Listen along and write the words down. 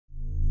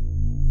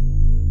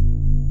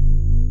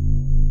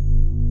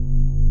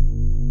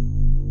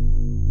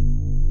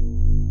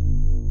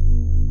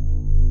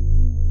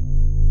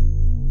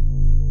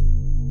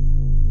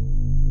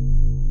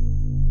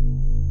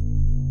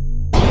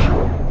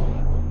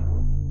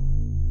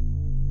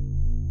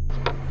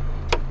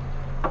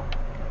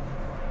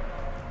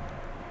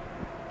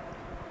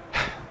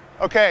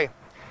Okay,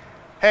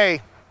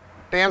 hey,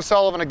 Dan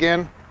Sullivan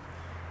again,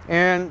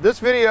 and this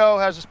video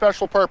has a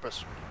special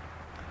purpose.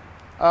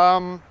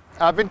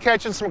 I've been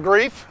catching some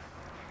grief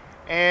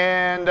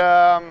and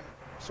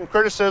some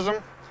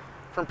criticism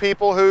from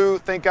people who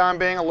think I'm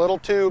being a little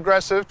too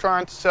aggressive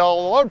trying to sell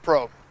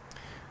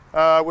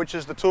LOADpro, which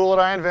is the tool that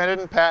I invented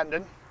and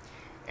patented.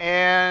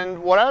 And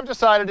what I've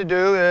decided to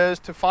do is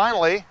to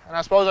finally, and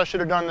I suppose I should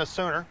have done this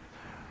sooner,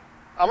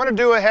 I'm going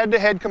to do a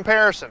head-to-head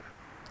comparison.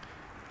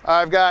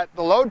 I've got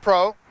the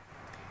LOADpro,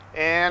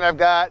 and I've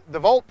got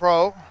the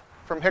Voltpro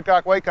from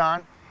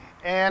hickok-waekon,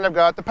 and I've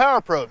got the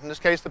Powerprobe, in this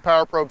case the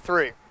Powerprobe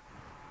 3.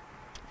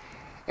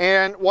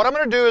 And what I'm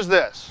going to do is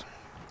this.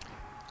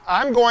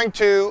 I'm going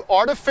to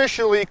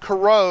artificially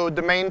corrode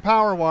the main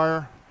power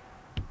wire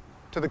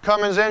to the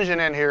Cummins engine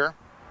in here.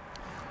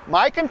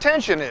 My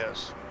contention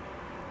is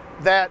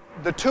that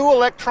the two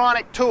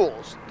electronic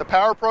tools, the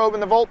Powerprobe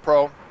and the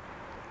Voltpro,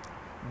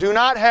 do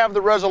not have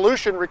the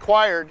resolution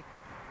required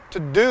to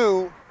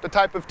do the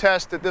type of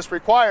test that this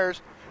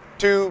requires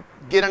to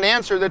get an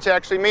answer that's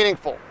actually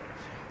meaningful.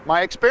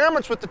 My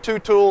experiments with the two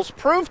tools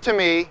prove to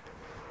me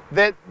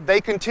that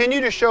they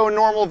continue to show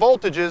normal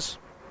voltages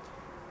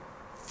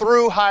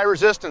through high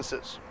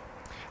resistances.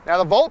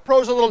 Now the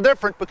Voltpro is a little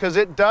different because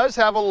it does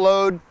have a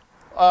load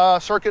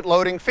circuit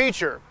loading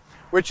feature,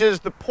 which is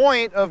the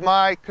point of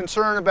my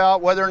concern about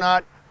whether or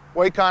not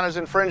Waekon is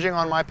infringing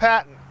on my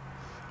patent,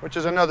 which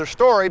is another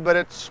story, but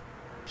it's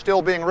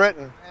still being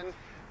written. And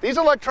these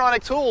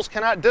electronic tools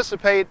cannot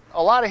dissipate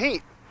a lot of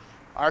heat.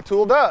 Our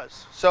tool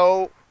does.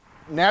 So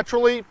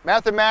naturally,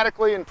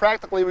 mathematically, and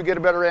practically we get a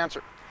better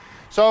answer.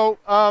 So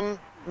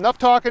enough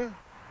talking.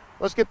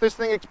 Let's get this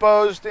thing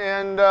exposed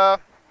and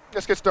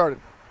let's get started.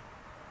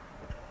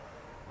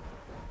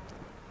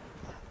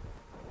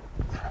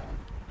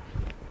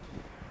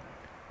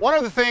 One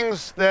of the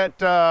things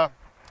that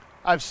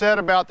I've said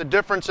about the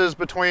differences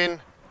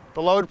between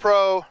the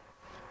LOADpro,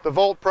 the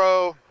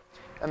Voltpro,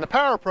 and the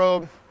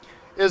Powerprobe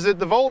is that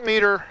the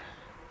voltmeter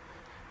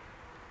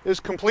is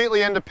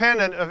completely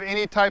independent of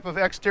any type of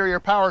exterior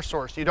power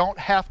source. You don't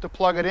have to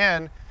plug it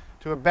in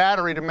to a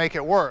battery to make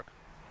it work.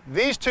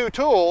 These two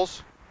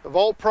tools, the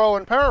Voltpro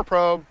and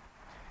Powerprobe,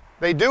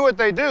 they do what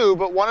they do,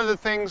 but one of the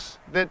things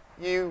that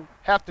you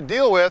have to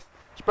deal with,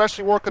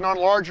 especially working on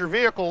larger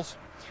vehicles,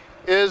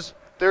 is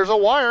there's a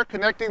wire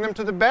connecting them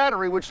to the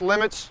battery which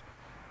limits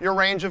your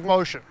range of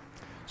motion.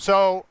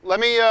 So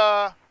let me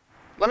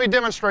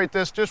demonstrate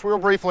this just real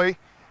briefly,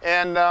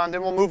 and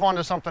then we'll move on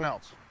to something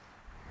else.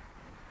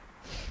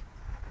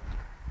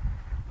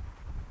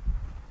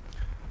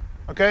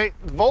 Okay,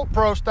 the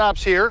Voltpro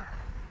stops here.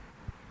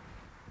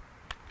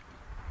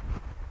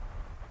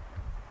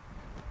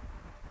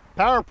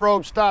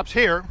 Powerprobe stops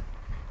here,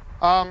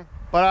 but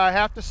I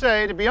have to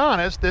say, to be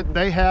honest, that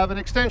they have an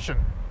extension.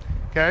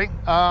 Okay,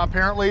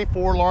 apparently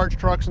for large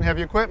trucks and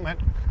heavy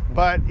equipment,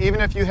 but even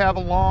if you have a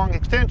long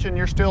extension,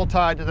 you're still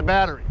tied to the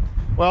battery.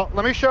 Well,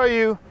 let me show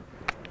you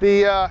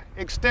the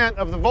extent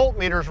of the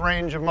voltmeter's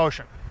range of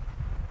motion.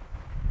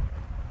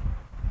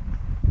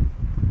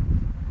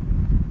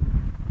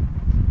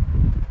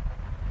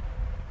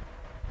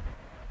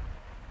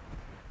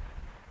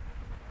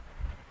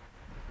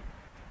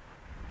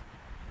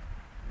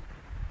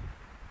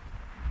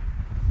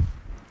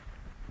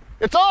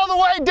 It's all the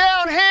way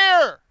down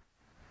here!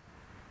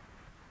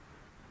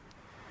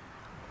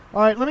 All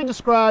right, let me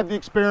describe the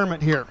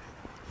experiment here.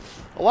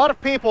 A lot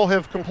of people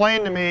have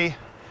complained to me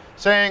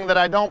saying that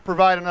I don't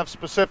provide enough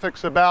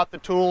specifics about the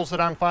tools that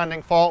I'm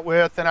finding fault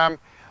with, and I'm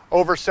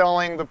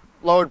overselling the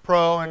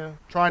LOADpro and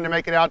trying to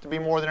make it out to be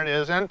more than it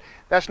is, and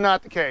that's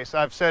not the case.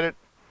 I've said it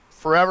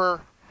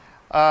forever.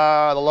 The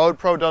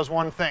LOADpro does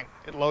one thing.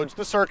 It loads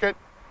the circuit,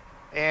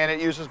 and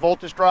it uses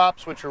voltage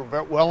drops, which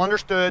are well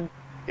understood.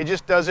 It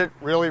just does it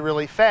really,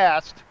 really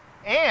fast,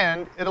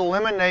 and it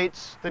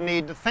eliminates the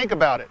need to think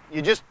about it.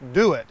 You just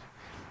do it,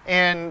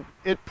 and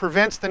it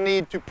prevents the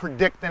need to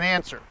predict an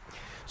answer.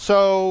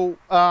 So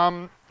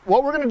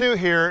what we're going to do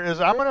here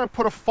is I'm going to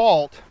put a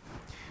fault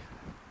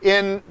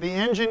in the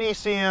engine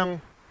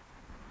ECM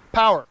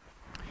power,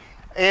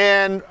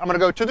 and I'm going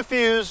to go to the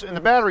fuse in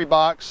the battery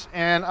box,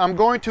 and I'm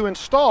going to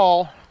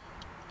install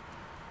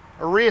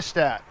a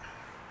rheostat.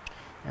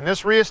 And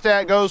this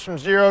rheostat goes from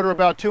 0 to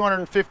about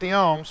 250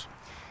 ohms.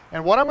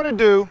 And what I'm going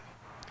to do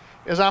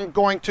is I'm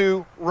going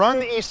to run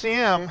the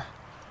ECM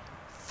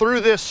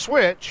through this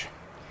switch,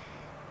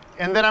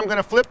 and then I'm going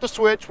to flip the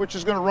switch, which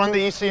is going to run the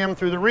ECM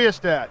through the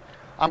rheostat.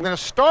 I'm going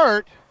to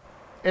start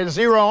at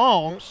 0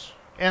 ohms,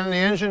 and the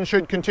engine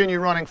should continue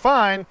running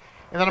fine,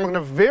 and then I'm going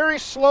to very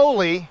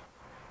slowly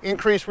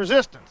increase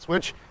resistance,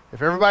 which,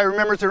 if everybody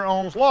remembers their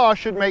Ohm's law,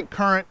 should make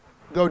current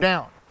go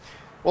down.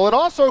 Well, it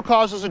also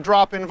causes a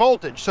drop in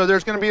voltage, so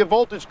there's going to be a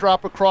voltage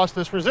drop across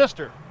this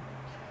resistor.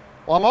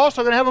 Well, I'm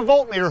also going to have a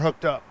voltmeter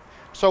hooked up.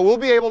 So we'll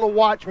be able to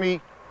watch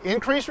me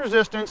increase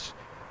resistance.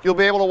 You'll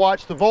be able to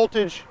watch the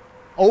voltage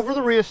over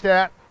the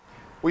rheostat.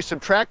 We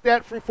subtract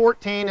that from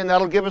 14, and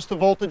that'll give us the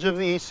voltage of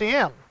the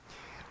ECM.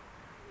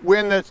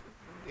 When the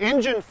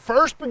engine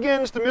first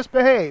begins to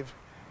misbehave,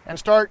 and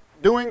start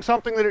doing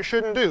something that it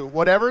shouldn't do.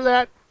 Whatever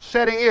that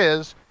setting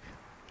is,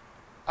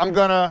 I'm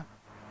going to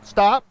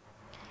stop,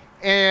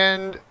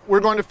 and we're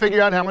going to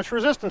figure out how much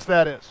resistance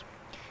that is.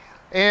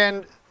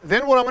 And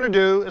then what I'm going to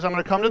do is I'm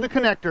going to come to the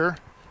connector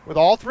with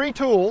all three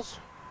tools,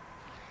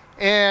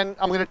 and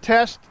I'm going to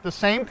test the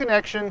same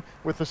connection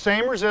with the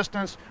same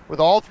resistance with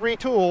all three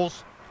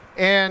tools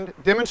and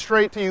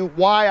demonstrate to you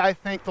why I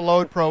think the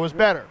LOADpro is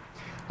better.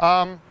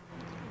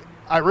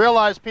 I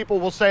realize people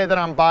will say that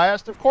I'm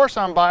biased. Of course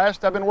I'm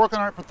biased. I've been working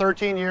on it for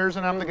 13 years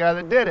and I'm the guy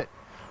that did it.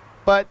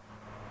 But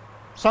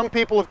some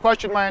people have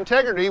questioned my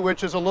integrity,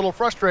 which is a little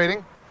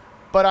frustrating,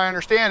 but I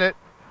understand it.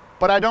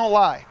 But I don't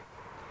lie.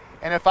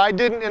 And if I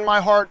didn't in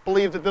my heart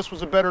believe that this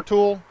was a better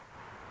tool,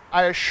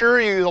 I assure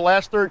you the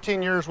last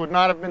 13 years would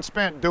not have been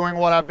spent doing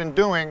what I've been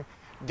doing,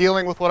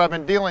 dealing with what I've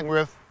been dealing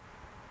with,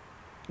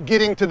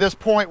 getting to this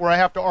point where I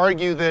have to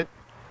argue that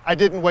I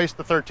didn't waste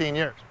the 13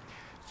 years.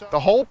 So the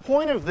whole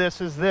point of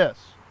this is this.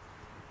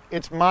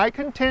 It's my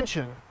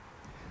contention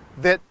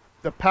that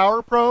the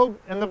Powerprobe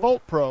and the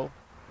Voltpro,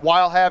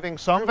 while having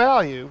some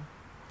value,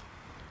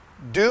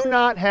 do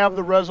not have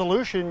the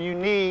resolution you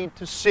need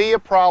to see a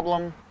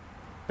problem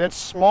that's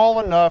small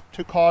enough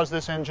to cause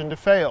this engine to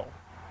fail.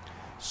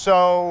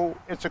 So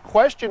it's a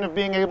question of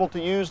being able to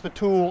use the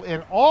tool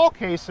in all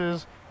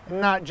cases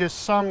and not just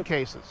some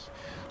cases.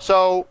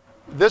 So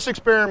this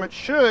experiment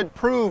should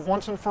prove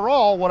once and for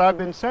all what I've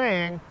been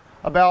saying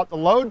about the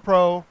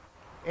LOADpro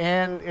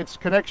and its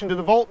connection to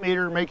the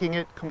voltmeter, making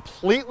it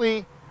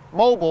completely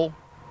mobile,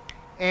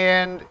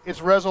 and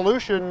its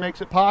resolution makes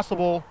it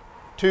possible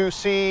to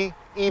see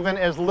even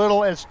as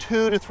little as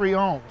 2 to 3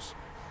 ohms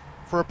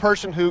for a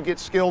person who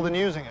gets skilled in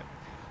using it.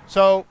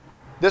 So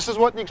this is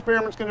what the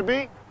experiment's going to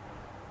be.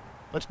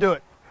 Let's do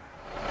it.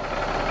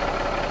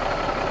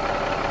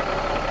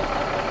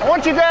 I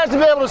want you guys to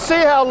be able to see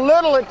how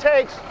little it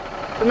takes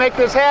to make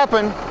this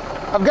happen.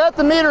 I've got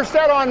the meter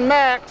set on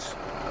max,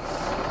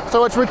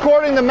 so it's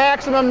recording the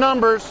maximum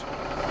numbers.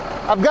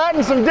 I've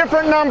gotten some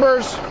different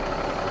numbers,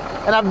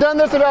 and I've done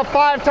this about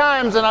 5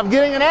 times, and I'm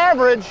getting an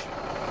average,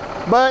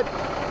 but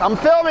I'm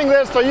filming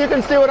this so you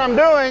can see what I'm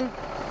doing,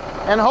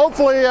 and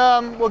hopefully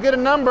we'll get a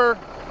number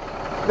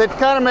that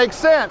kind of makes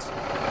sense.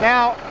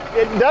 Now,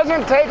 it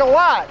doesn't take a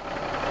lot.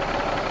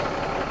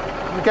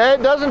 Okay,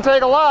 it doesn't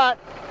take a lot,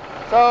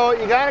 so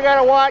you kind of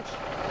got to watch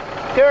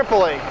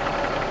carefully.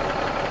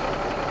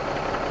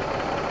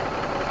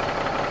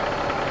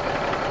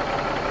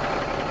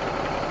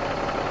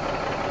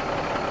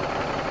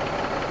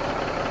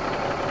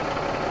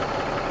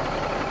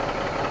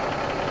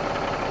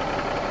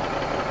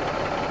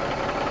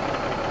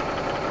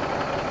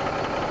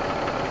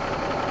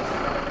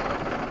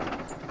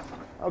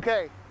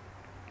 Okay,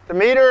 the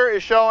meter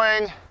is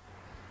showing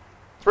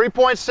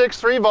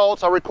 3.63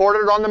 volts. I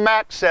recorded it on the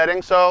max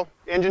setting, so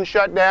engine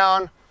shut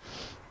down,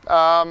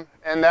 and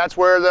that's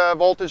where the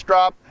voltage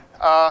drop.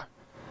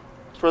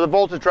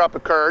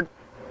 Occurred.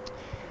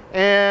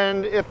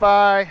 And if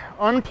I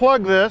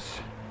unplug this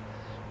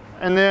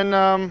and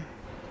then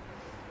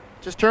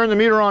just turn the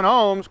meter on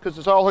ohms, because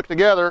it's all hooked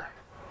together,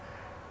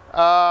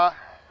 then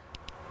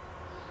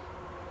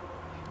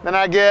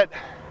I get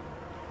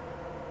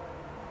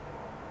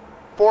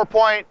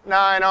 4.9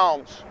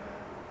 ohms.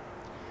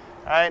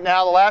 All right,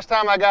 now the last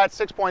time I got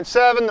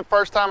 6.7, the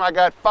first time I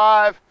got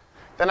 5,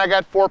 then I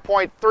got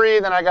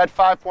 4.3, then I got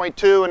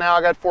 5.2, and now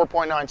I got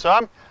 4.9. So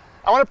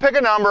I want to pick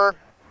a number,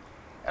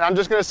 and I'm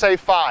just going to say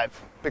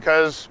 5,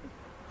 because,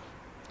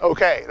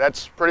 okay,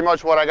 that's pretty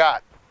much what I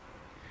got.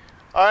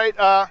 All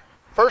right,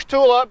 first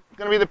tool up is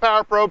going to be the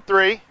Powerprobe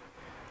 3.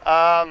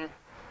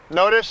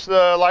 Notice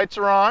the lights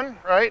are on,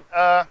 right?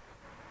 The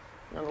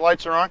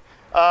lights are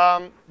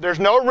on. There's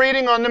no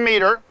reading on the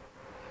meter,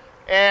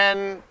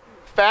 and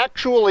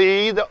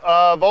factually, the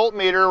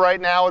voltmeter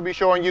right now would be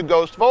showing you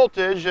ghost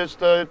voltage. It's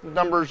the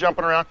numbers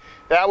jumping around.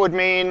 That would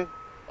mean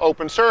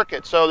open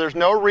circuit. So there's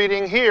no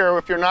reading here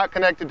if you're not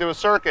connected to a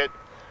circuit.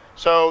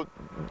 So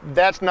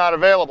that's not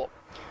available.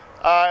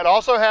 It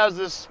also has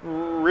this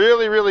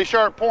really, really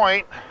sharp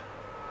point,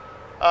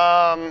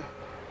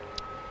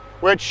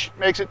 which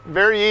makes it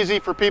very easy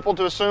for people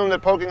to assume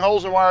that poking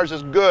holes in wires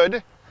is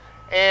good.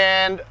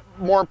 And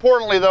more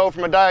importantly, though,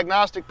 from a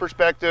diagnostic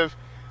perspective,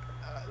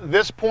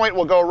 this point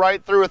will go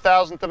right through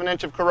 1/1000th of an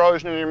inch of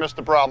corrosion and you miss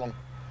the problem.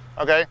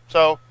 Okay,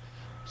 so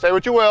say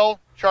what you will,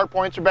 sharp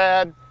points are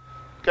bad,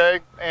 okay,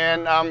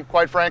 and I'm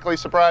quite frankly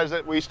surprised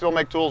that we still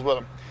make tools with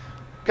them.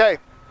 Okay,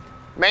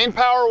 main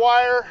power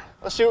wire,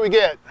 let's see what we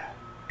get.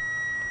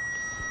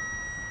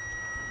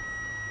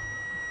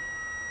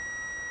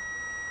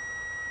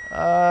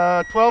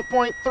 Uh,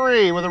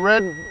 12.3 with a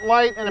red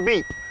light and a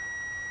beep.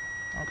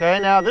 Okay,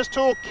 now this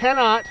tool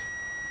cannot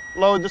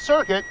load the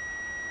circuit.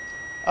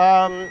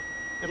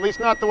 At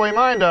least not the way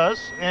mine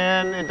does,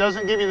 and it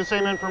doesn't give you the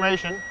same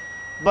information.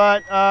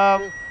 But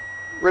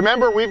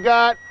remember, we've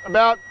got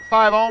about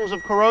 5 ohms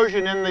of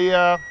corrosion in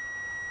the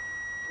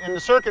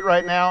circuit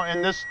right now,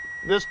 and this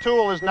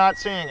tool is not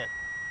seeing it.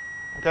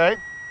 Okay,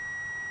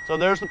 so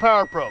there's the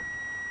Powerprobe.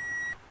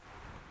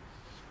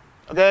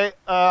 Okay,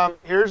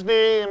 here's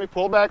let me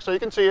pull back so you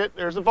can see it.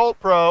 There's the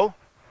Voltpro.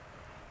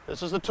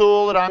 This is the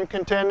tool that I'm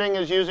contending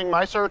is using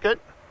my circuit,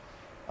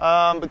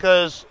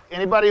 because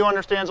anybody who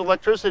understands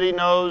electricity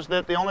knows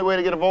that the only way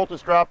to get a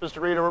voltage drop is to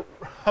read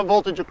a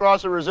voltage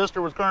across a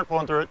resistor with current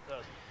flowing through it.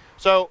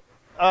 So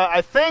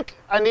I think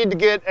I need to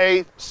get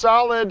a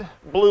solid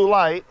blue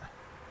light.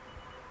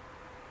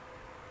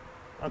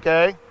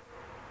 Okay.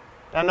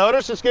 Now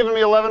notice it's giving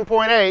me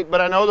 11.8,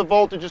 but I know the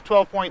voltage is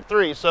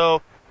 12.3,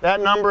 so that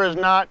number is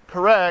not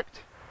correct.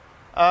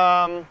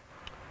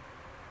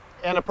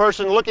 And a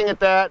person looking at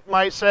that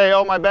might say,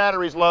 oh, my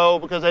battery's low,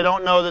 because they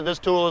don't know that this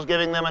tool is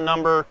giving them a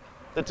number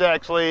that's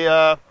actually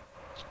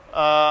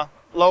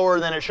lower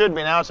than it should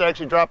be. Now it's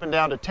actually dropping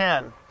down to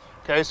 10.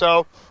 Okay,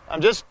 so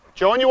I'm just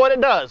showing you what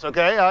it does.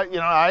 Okay,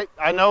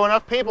 I know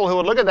enough people who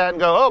would look at that and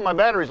go, oh, my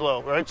battery's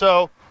low, right?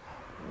 So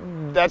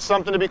that's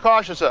something to be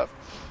cautious of.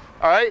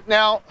 All right,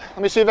 now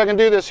let me see if I can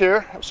do this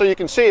here so you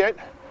can see it.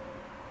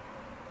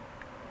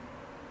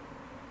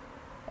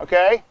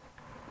 Okay.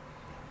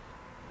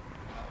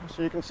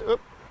 So you can see,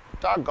 oops,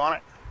 doggone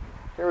it.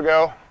 Here we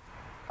go.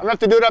 I'm gonna have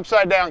to do it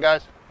upside down,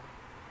 guys.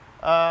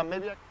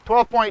 Maybe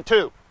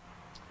 12.2.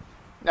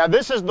 Now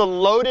this is the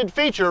loaded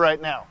feature right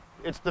now.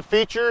 It's the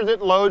feature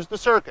that loads the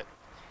circuit,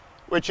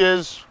 which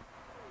is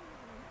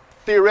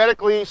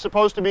theoretically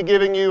supposed to be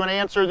giving you an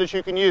answer that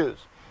you can use.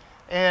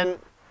 And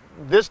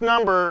this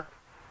number,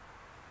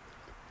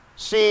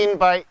 seen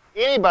by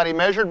anybody,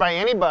 measured by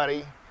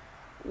anybody,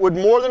 would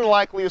more than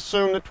likely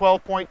assume that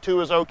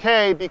 12.2 is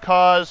okay,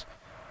 because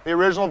the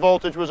original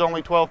voltage was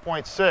only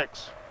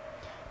 12.6.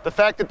 The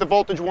fact that the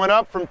voltage went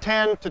up from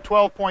 10 to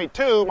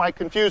 12.2 might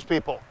confuse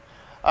people.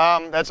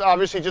 That's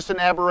obviously just an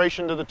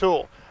aberration to the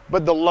tool.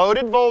 But the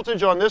loaded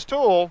voltage on this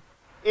tool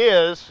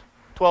is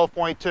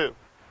 12.2. Okay.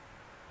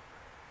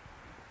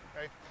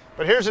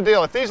 But here's the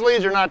deal. If these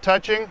leads are not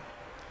touching,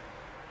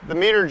 the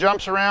meter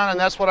jumps around, and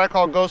that's what I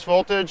call ghost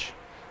voltage.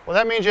 Well,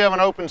 that means you have an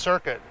open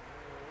circuit,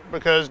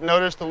 because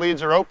notice the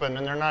leads are open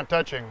and they're not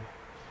touching.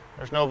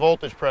 There's no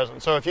voltage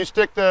present. So if you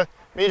stick the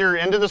meter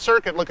into the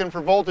circuit looking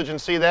for voltage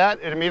and see that,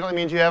 it immediately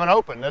means you have an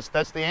open. That's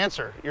the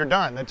answer. You're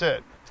done. That's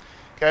it.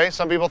 Okay?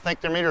 Some people think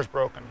their meter's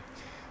broken.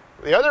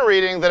 The other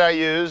reading that I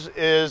use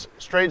is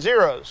straight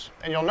zeros.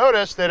 And you'll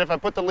notice that if I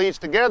put the leads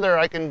together,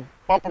 I can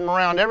bump them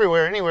around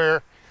everywhere,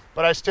 anywhere,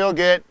 but I still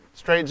get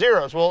straight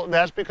zeros. Well,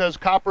 that's because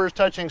copper is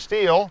touching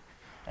steel,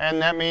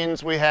 and that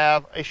means we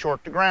have a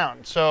short to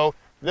ground. So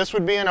this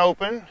would be an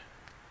open,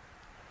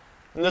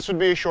 and this would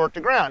be a short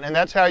to ground. And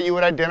that's how you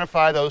would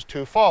identify those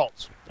two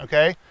faults.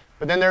 Okay?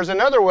 But then there's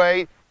another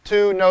way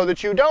to know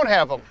that you don't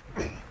have them.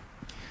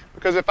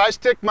 Because if I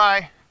stick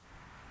my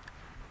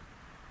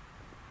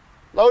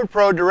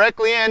LOADpro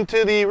directly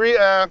into the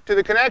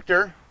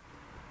connector,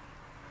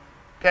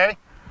 okay,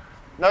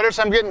 notice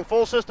I'm getting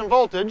full system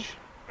voltage.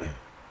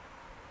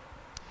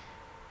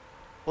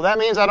 Well, that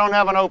means I don't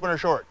have an open or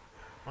short,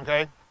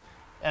 okay?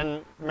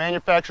 And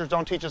manufacturers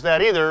don't teach us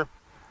that either.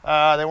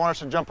 They want us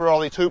to jump through all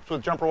these hoops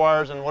with jumper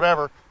wires and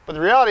whatever. But the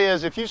reality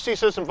is, if you see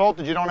system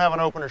voltage, you don't have an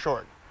open or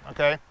short,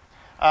 okay?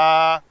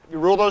 You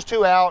rule those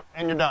two out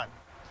and you're done.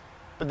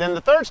 But then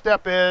the third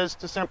step is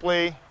to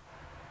simply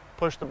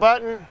push the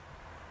button,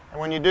 and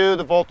when you do,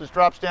 the voltage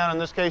drops down, in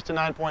this case, to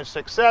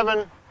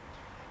 9.67,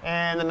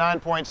 and the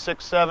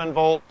 9.67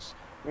 volts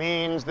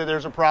means that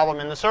there's a problem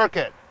in the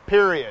circuit,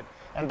 period.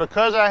 And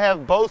because I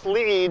have both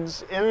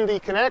leads in the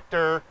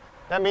connector,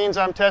 that means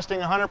I'm testing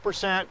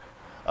 100%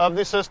 of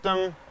the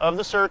system, of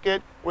the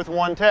circuit, with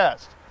one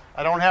test.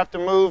 I don't have to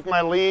move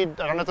my lead,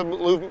 I don't have to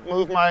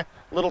move my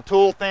little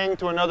tool thing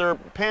to another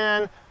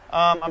pin.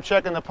 I'm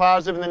checking the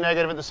positive and the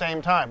negative at the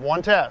same time.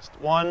 One test,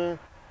 one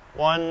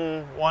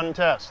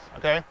test,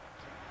 okay?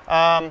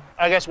 I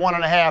guess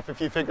 1.5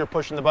 if you figure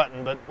pushing the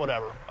button, but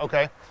whatever,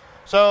 okay?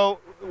 So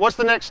what's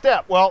the next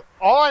step? Well,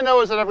 all I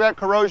know is that I've got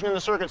corrosion in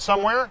the circuit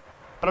somewhere,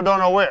 but I don't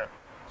know where.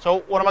 So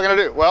what am I gonna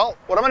do? Well,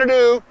 what I'm gonna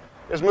do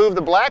is move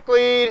the black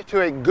lead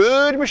to a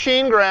good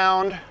machine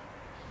ground,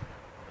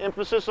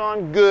 emphasis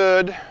on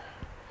good,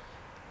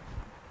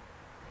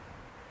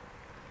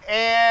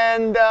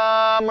 and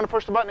I'm gonna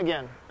push the button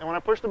again. And when I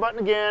push the button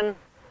again,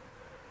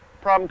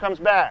 problem comes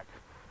back,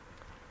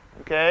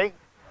 okay?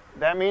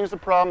 That means the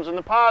problem's in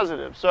the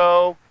positive.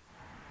 So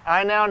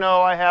I now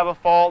know I have a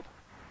fault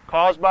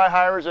caused by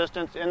high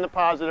resistance in the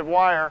positive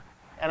wire,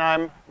 and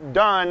I'm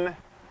done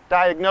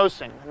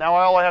diagnosing. Now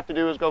all I have to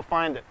do is go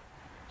find it.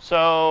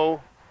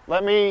 So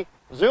let me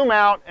zoom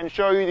out and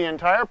show you the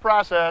entire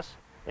process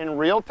in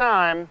real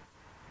time,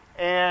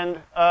 and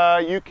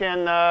you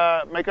can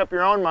make up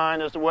your own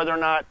mind as to whether or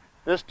not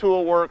this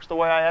tool works the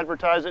way I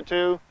advertise it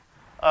to,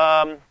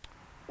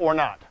 or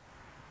not.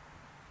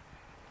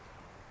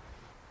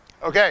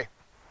 Okay,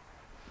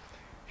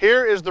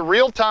 here is the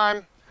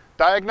real-time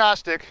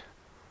diagnostic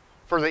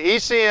for the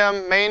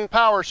ECM main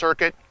power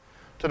circuit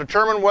to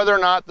determine whether or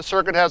not the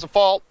circuit has a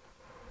fault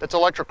that's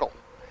electrical.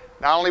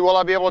 Not only will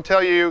I be able to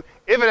tell you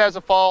if it has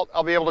a fault,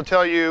 I'll be able to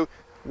tell you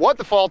what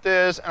the fault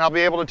is, and I'll be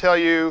able to tell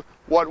you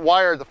what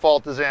wire the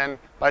fault is in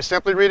by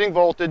simply reading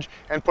voltage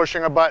and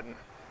pushing a button.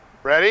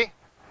 Ready?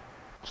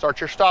 Start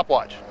your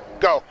stopwatch.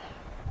 Go.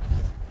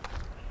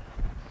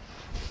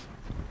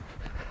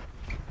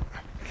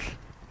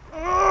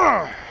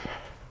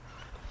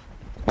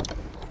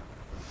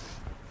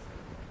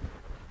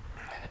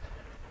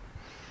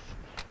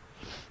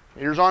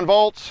 Meters on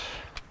volts.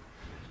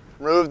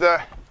 Remove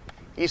the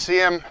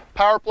ECM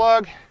power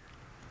plug.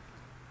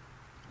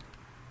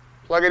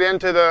 Plug it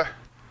into the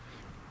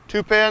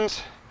 2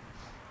 pins.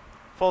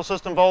 Full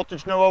system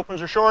voltage, no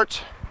opens or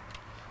shorts.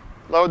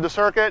 Load the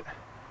circuit.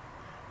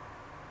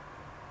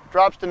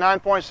 Drops to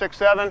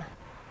 9.67.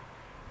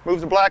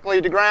 Move the black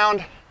lead to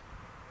ground.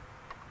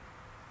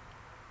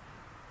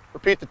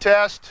 Repeat the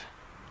test.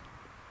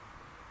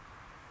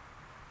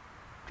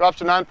 Drops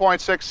to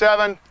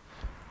 9.67.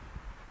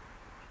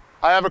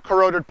 I have a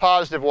corroded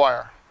positive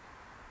wire.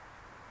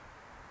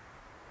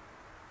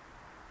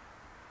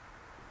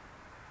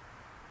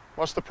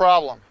 What's the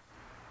problem?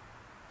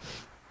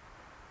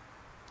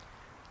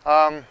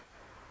 I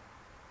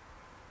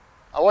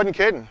wasn't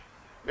kidding.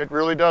 It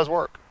really does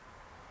work.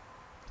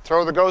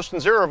 Throw the ghost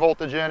and zero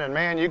voltage in and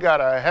man, you got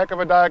a heck of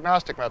a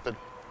diagnostic method.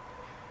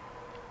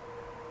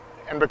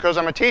 And because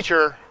I'm a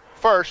teacher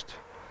first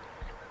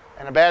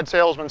and a bad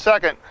salesman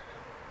second,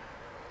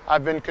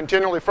 I've been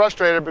continually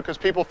frustrated because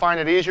people find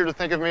it easier to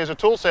think of me as a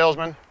tool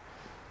salesman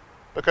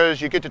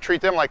because you get to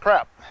treat them like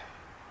crap.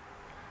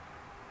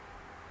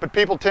 But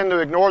people tend to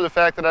ignore the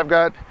fact that I've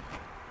got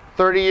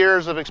 30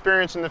 years of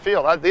experience in the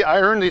field. I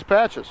earned these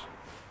patches.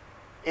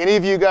 Any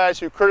of you guys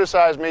who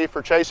criticize me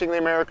for chasing the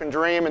American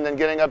dream and then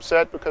getting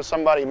upset because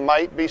somebody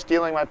might be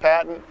stealing my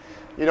patent,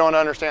 you don't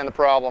understand the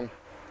problem.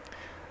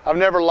 I've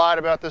never lied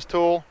about this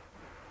tool.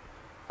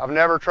 I've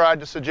never tried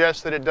to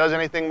suggest that it does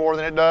anything more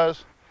than it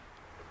does.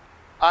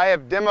 I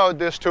have demoed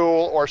this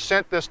tool or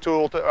sent this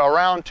tool to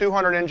around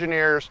 200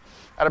 engineers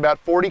at about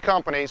 40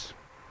 companies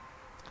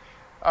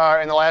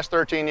in the last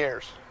 13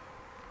 years.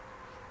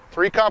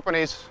 3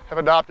 companies have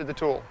adopted the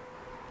tool: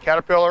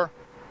 Caterpillar,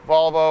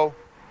 Volvo,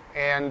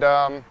 and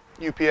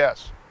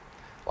UPS.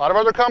 A lot of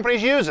other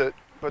companies use it,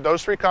 but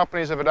those 3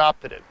 companies have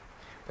adopted it.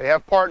 They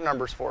have part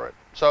numbers for it,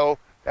 so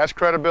that's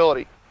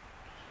credibility.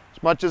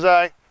 As much as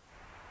I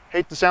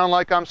hate to sound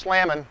like I'm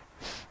slamming,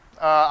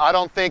 I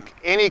don't think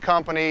any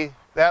company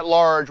that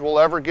large will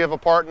ever give a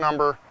part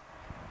number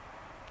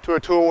to a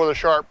tool with a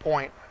sharp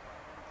point,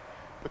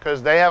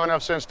 because they have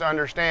enough sense to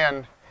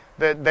understand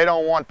that they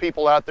don't want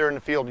people out there in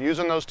the field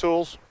using those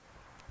tools,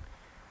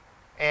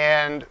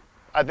 and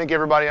I think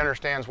everybody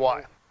understands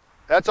why.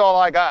 That's all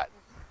I got.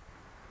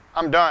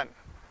 I'm done.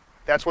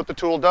 That's what the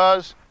tool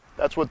does.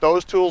 That's what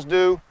those tools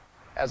do.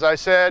 As I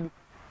said,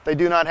 they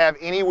do not have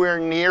anywhere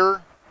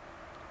near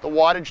the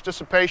wattage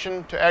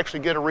dissipation to actually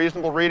get a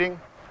reasonable reading,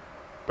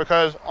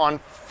 because on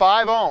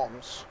 5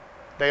 ohms,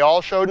 they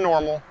all showed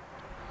normal,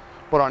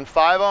 but on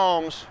 5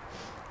 ohms,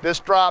 this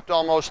dropped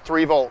almost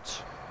 3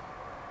 volts.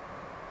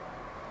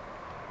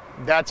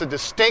 That's a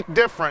distinct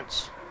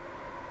difference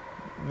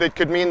that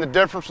could mean the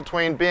difference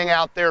between being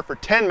out there for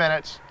 10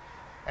 minutes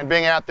and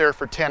being out there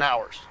for 10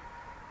 hours.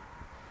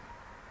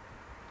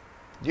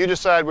 You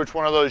decide which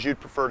one of those you'd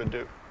prefer to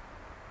do.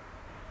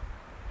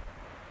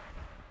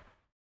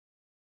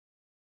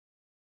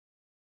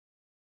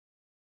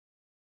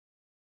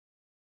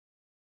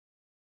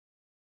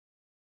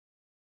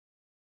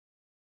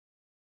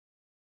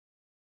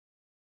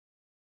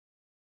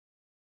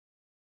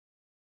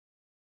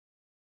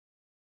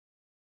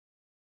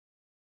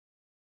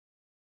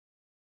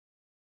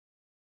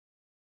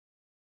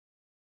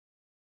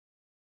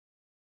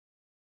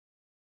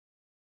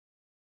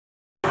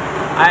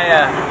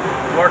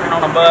 Working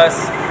on a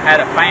bus, had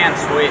a fan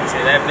switch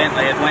that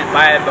evidently had went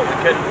bad, but we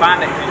couldn't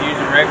find it because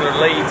using regular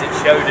leads, it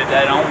showed it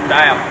had ohmed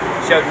out,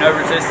 showed no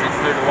resistance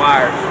through the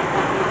wires.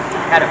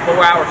 Had a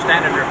 4-hour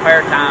standard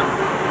repair time.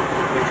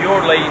 With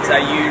your leads I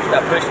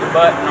pushed a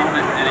button on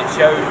it and it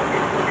showed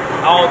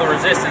all the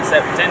resistance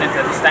that was in it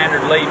that the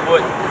standard lead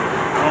wouldn't.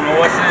 I don't know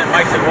what's in it,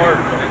 makes it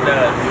work, but it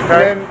does.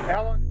 Okay.